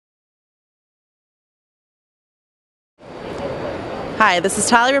Hi, this is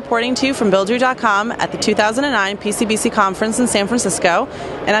Tali reporting to you from Builder.com at the 2009 PCBC conference in San Francisco,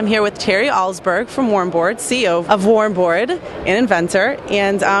 and I'm here with Terry Alsberg from Warmboard, CEO of Warmboard and inventor,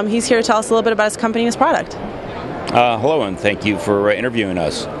 and he's here to tell us a little bit about his company and his product. Hello, and thank you for interviewing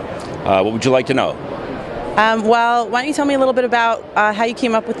us. What would you like to know? Well, why don't you tell me a little bit about how you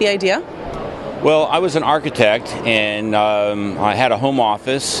came up with the idea? Well, I was an architect, and I had a home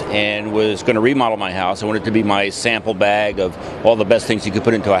office and was going to remodel my house. I wanted it to be my sample bag of all the best things you could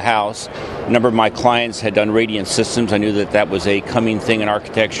put into a house. A number of my clients had done radiant systems. I knew that that was a coming thing in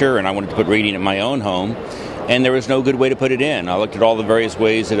architecture, and I wanted to put radiant in my own home. And there was no good way to put it in. I looked at all the various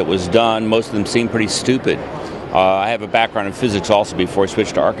ways that it was done. Most of them seemed pretty stupid. I have a background in physics also before I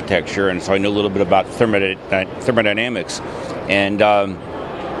switched to architecture, and so I knew a little bit about thermodynamics. And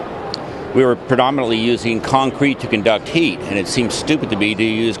we were predominantly using concrete to conduct heat, and it seems stupid to me to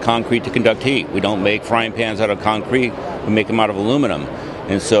use concrete to conduct heat. We don't make frying pans out of concrete, we make them out of aluminum.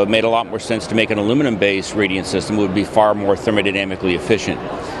 And so it made a lot more sense to make an aluminum-based radiant system. It would be far more thermodynamically efficient.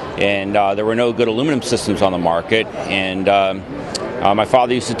 And there were no good aluminum systems on the market, and my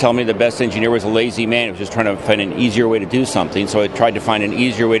father used to tell me the best engineer was a lazy man who was just trying to find an easier way to do something. So I tried to find an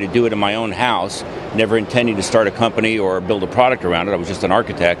easier way to do it in my own house, never intending to start a company or build a product around it. I was just an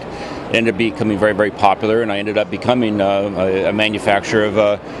architect. It ended up becoming very, very popular, and I ended up becoming a manufacturer of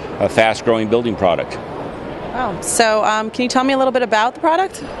a fast-growing building product. Oh, so can you tell me a little bit about the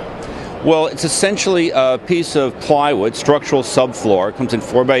product? Well, it's essentially a piece of plywood, structural subfloor. It comes in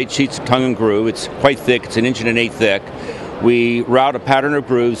 4x8 sheets of tongue and groove. It's quite thick. It's 1.1 inches thick. We route a pattern of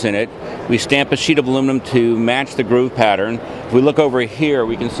grooves in it. We stamp a sheet of aluminum to match the groove pattern. If we look over here,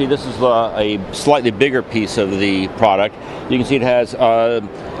 we can see this is a slightly bigger piece of the product. You can see it has a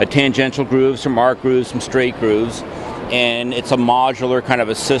tangential groove, some arc grooves, some straight grooves, and it's a modular kind of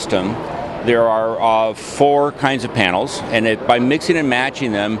a system. There are 4 kinds of panels, and by mixing and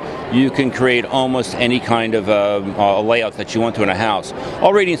matching them, you can create almost any kind of a layout that you want to in a house.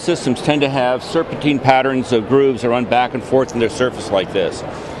 All radiant systems tend to have serpentine patterns of grooves that run back and forth in their surface like this.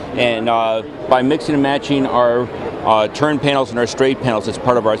 And by mixing and matching our turn panels and our straight panels as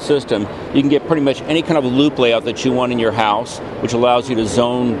part of our system, you can get pretty much any kind of loop layout that you want in your house, which allows you to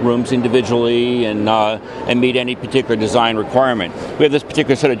zone rooms individually and meet any particular design requirement. We have this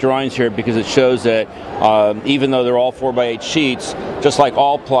particular set of drawings here because it shows that even though they're all 4x8 sheets, just like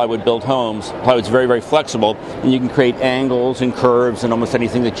all plywood-built homes, plywood's very, very flexible, and you can create angles and curves and almost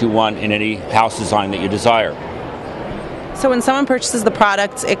anything that you want in any house design that you desire. So when someone purchases the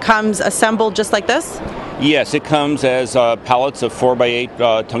product, it comes assembled just like this? Yes, it comes as pallets of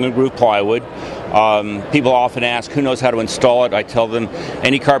 4x8 tongue and groove plywood. People often ask who knows how to install it. I tell them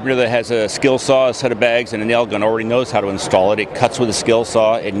any carpenter that has a skill saw, a set of bags, and a nail gun already knows how to install it. It cuts with a skill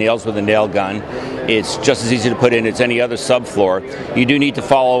saw, it nails with a nail gun. It's just as easy to put in as any other subfloor. You do need to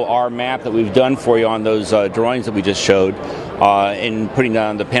follow our map that we've done for you on those drawings that we just showed in putting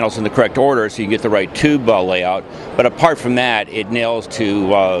down the panels in the correct order so you get the right tube layout. But apart from that, it nails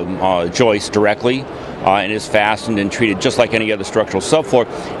to joists directly. And is fastened and treated just like any other structural subfloor.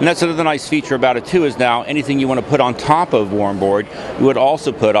 And that's another nice feature about it too, is now anything you want to put on top of Warmboard, you would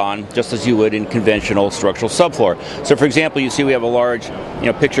also put on just as you would in conventional structural subfloor. So for example, you see we have a large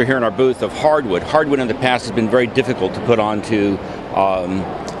picture here in our booth of hardwood. Hardwood in the past has been very difficult to put onto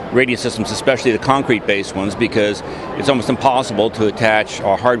radiant systems, especially the concrete-based ones, because it's almost impossible to attach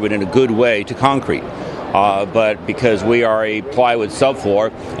hardwood in a good way to concrete. But because we are a plywood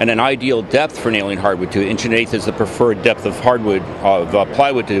subfloor and an ideal depth for nailing hardwood to, 1.1 inches is the preferred depth of hardwood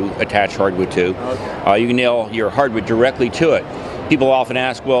plywood to attach hardwood to. You can nail your hardwood directly to it. People often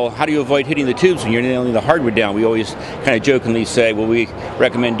ask, well, how do you avoid hitting the tubes when you're nailing the hardwood down? We always kind of jokingly say, well, we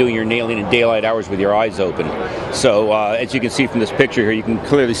recommend doing your nailing in daylight hours with your eyes open. So as you can see from this picture here, you can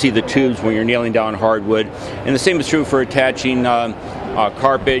clearly see the tubes when you're nailing down hardwood. And the same is true for attaching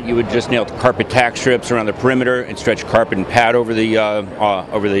carpet. You would just nail carpet tack strips around the perimeter and stretch carpet and pad over the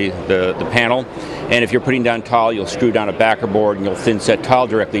panel. And if you're putting down tile, you'll screw down a backer board and you'll thin set tile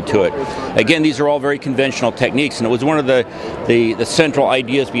directly to it. Again, these are all very conventional techniques, and it was one of the central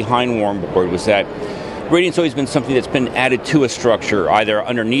ideas behind Warmboard was that radiant's always been something that's been added to a structure, either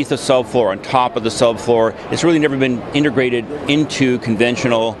underneath a subfloor, on top of the subfloor. It's really never been integrated into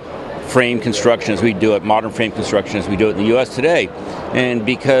conventional frame construction as we do it, modern frame construction as we do it in the U.S. today. And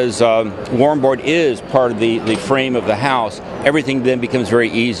because Warmboard is part of the frame of the house, everything then becomes very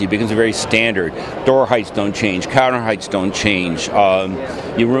easy, becomes very standard. Door heights don't change, counter heights don't change.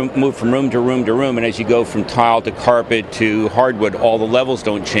 You move from room to room to room, and as you go from tile to carpet to hardwood, all the levels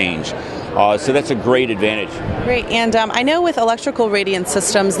don't change. So that's a great advantage. Great. And I know with electrical radiant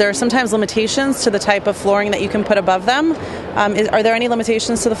systems, there are sometimes limitations to the type of flooring that you can put above them. Are there any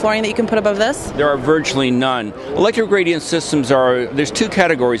limitations to the flooring that you can put above this? There are virtually none. Electric radiant systems there's two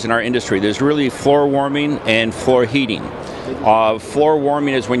categories in our industry. There's really floor warming and floor heating. Floor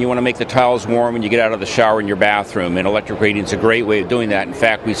warming is when you want to make the tiles warm when you get out of the shower in your bathroom, and electric radiant is a great way of doing that. In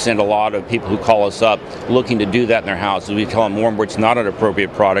fact, we send a lot of people who call us up looking to do that in their houses. We tell them Warmboard's not an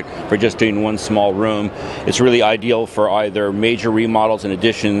appropriate product for just doing one small room. It's really ideal for either major remodels and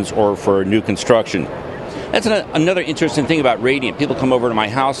additions or for new construction. That's another interesting thing about radiant. People come over to my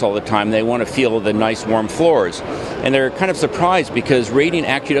house all the time. They want to feel the nice warm floors. And they're kind of surprised because radiant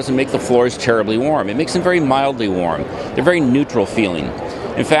actually doesn't make the floors terribly warm. It makes them very mildly warm. They're very neutral feeling.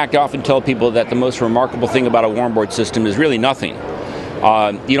 In fact, I often tell people that the most remarkable thing about a Warmboard system is really nothing.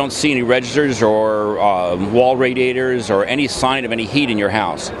 You don't see any registers or wall radiators or any sign of any heat in your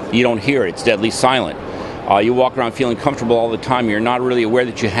house. You don't hear it. It's deadly silent. You walk around feeling comfortable all the time. You're not really aware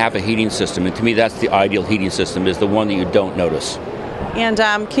that you have a heating system. And to me, that's the ideal heating system, is the one that you don't notice. And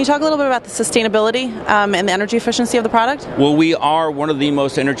can you talk a little bit about the sustainability and the energy efficiency of the product? Well, we are one of the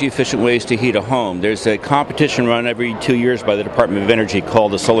most energy efficient ways to heat a home. There's a competition run every 2 years by the Department of Energy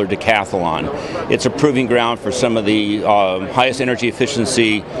called the Solar Decathlon. It's a proving ground for some of the highest energy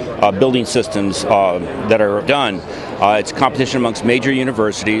efficiency building systems that are done. It's a competition amongst major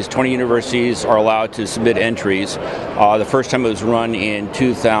universities. 20 universities are allowed to submit entries. The first time it was run in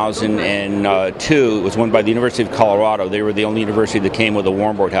 2002, it was won by the University of Colorado. They were the only university that came with a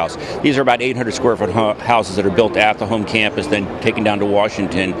Warmboard house. These are about 800 square foot houses that are built at the home campus, then taken down to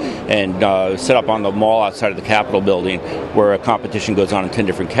Washington and set up on the mall outside of the Capitol building, where a competition goes on in 10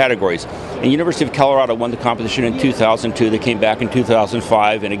 different categories. And the University of Colorado won the competition in 2002. They came back in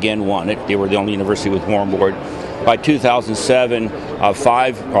 2005 and again won it. They were the only university with Warmboard. By 2007,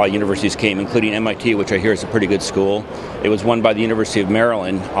 5 universities came, including MIT, which I hear is a pretty good school. It was won by the University of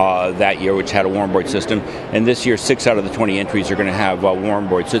Maryland that year, which had a Warmboard system. And this year, 6 out of the 20 entries are going to have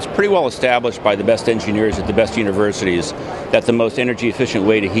Warmboard. So it's pretty well established by the best engineers at the best universities that the most energy efficient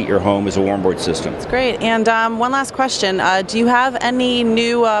way to heat your home is a Warmboard system. That's great. And one last question. Do you have any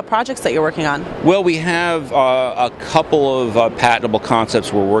new projects that you're working on? Well, we have a couple of patentable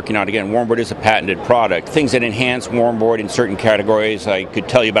concepts we're working on. Again, Warmboard is a patented product. Things that enhance Warmboard in certain categories. I could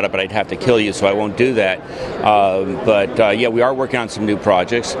tell you about it, but I'd have to kill you, so I won't do that. Yeah, we are working on some new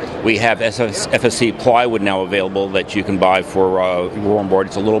projects. We have FSC plywood now available that you can buy for Warmboard.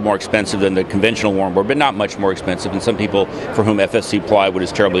 It's a little more expensive than the conventional Warmboard, but not much more expensive. And some people for whom FSC plywood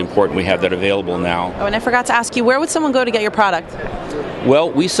is terribly important, we have that available now. Oh, and I forgot to ask you, where would someone go to get your product?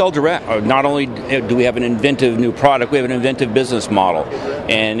 Well, we sell direct. Not only do we have an inventive new product, we have an inventive business model.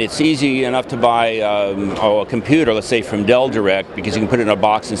 And it's easy enough to buy a computer, let's say from Dell Direct, because you can put it in a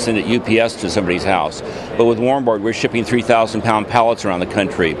box and send it UPS to somebody's house. But with Warmboard, we're shipping 3,000-pound pallets around the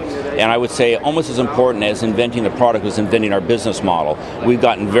country. And I would say almost as important as inventing the product was inventing our business model. We've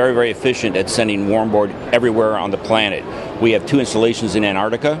gotten very, very efficient at sending Warmboard everywhere on the planet. We have 2 installations in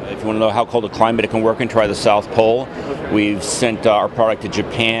Antarctica. If you want to know how cold a climate it can work in, try the South Pole. We've sent our product to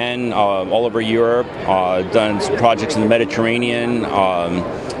Japan, all over Europe, done projects in the Mediterranean.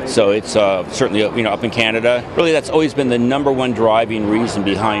 So it's certainly up in Canada. Really, that's always been the number one driving reason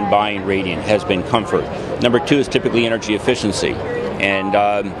behind buying radiant, has been comfort. Number 2 is typically energy efficiency. And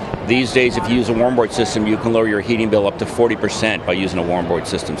these days, if you use a Warmboard system, you can lower your heating bill up to 40% by using a Warmboard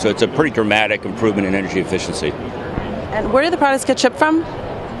system. So it's a pretty dramatic improvement in energy efficiency. And where do the products get shipped from?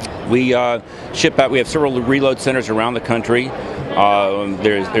 We ship out. We have several reload centers around the country.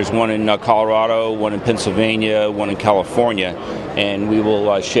 There's one in Colorado, one in Pennsylvania, one in California, and we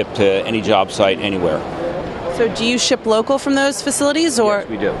will ship to any job site anywhere. So do you ship local from those facilities, or? Yes,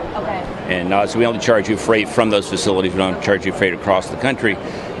 we do. Okay. And so we only charge you freight from those facilities. We don't charge you freight across the country.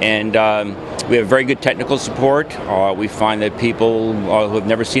 And we have very good technical support. We find that people who have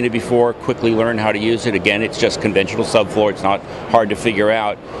never seen it before quickly learn how to use it. Again, it's just conventional subfloor. It's not hard to figure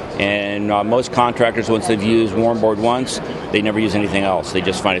out. And most contractors, once they've used Warmboard once, they never use anything else. They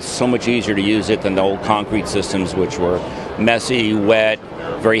just find it so much easier to use it than the old concrete systems, which were messy, wet,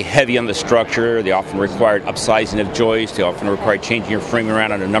 very heavy on the structure. They often required upsizing of joists. They often required changing your frame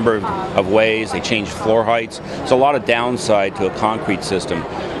around in a number of ways. They changed floor heights. There's a lot of downside to a concrete system.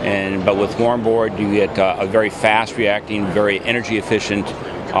 But with Warmboard, you get a very fast reacting, very energy efficient,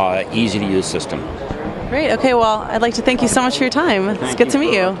 easy to use system. Great. Okay, well, I'd like to thank you so much for your time. It's good to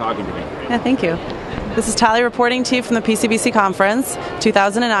meet you. Talking to me. Yeah, thank you. This is Tali reporting to you from the PCBC conference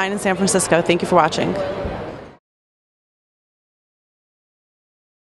 2009 in San Francisco. Thank you for watching.